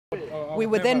We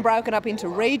were then broken up into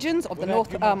regions of the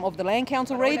north of the land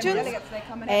council regions,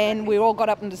 and we all got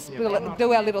up and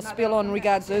do our little spill on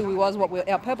regards to who we was, what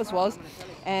our purpose was,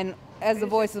 and as the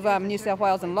voice of New South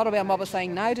Wales, and a lot of our mob are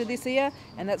saying no to this here,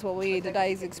 and that's what we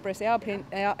today is express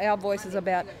our voices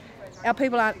about. Our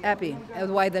people aren't happy with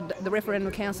the way that the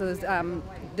Referendum Council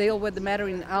deal with the matter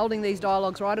in holding these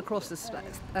dialogues right across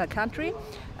the country.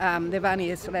 They've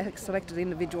only selected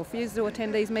individual few to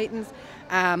attend these meetings.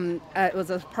 It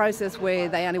was a process where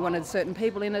they only wanted certain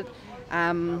people in it.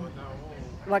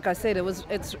 Like I said,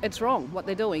 it's wrong what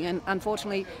they're doing, and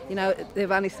unfortunately, you know,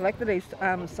 they've only selected these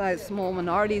so small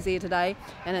minorities here today.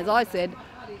 And as I said,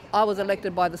 I was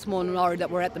elected by the small minority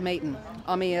that were at the meeting.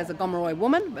 I'm here as a Gomeroi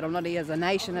woman, but I'm not here as a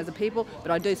nation, as a people,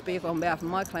 but I do speak on behalf of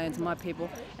my clans and my people,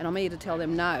 and I'm here to tell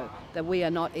them no, that we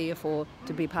are not here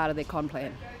to be part of their con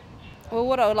plan. Well,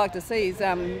 what I would like to see is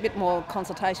a bit more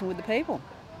consultation with the people.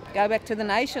 Go back to the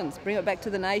nations, bring it back to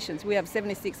the nations. We have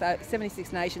 76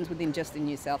 nations within just in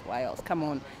New South Wales. Come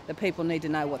on, the people need to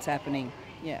know what's happening.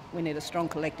 Yeah, we need a strong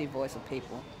collective voice of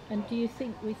people. And do you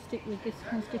think we stick with this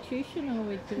constitution,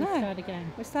 or do we start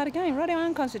again? We start again, write our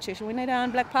own constitution. We need our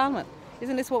own black parliament.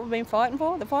 Isn't this what we've been fighting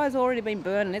for? The fire's already been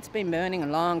burning. It's been burning a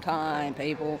long time,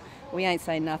 people. We ain't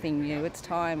saying nothing new. It's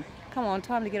time. Come on,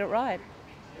 time to get it right.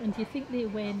 And do you think the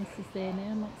awareness is there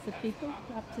now amongst the people,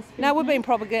 up to speed? No, we've been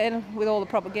propaganda with all the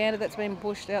propaganda that's been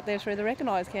pushed out there through the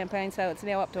Recognise campaign, so it's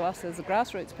now up to us as the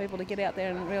grassroots people to get out there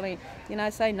and really, you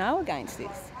know, say no against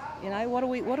this. You know, what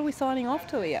are we signing off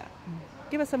to here?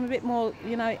 Give us some a bit more,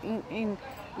 you know, in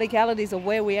legalities of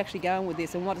where we're actually going with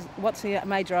this, and what's the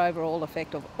major overall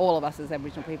effect of all of us as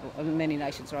Aboriginal people of many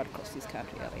nations right across this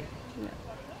country out here. You know.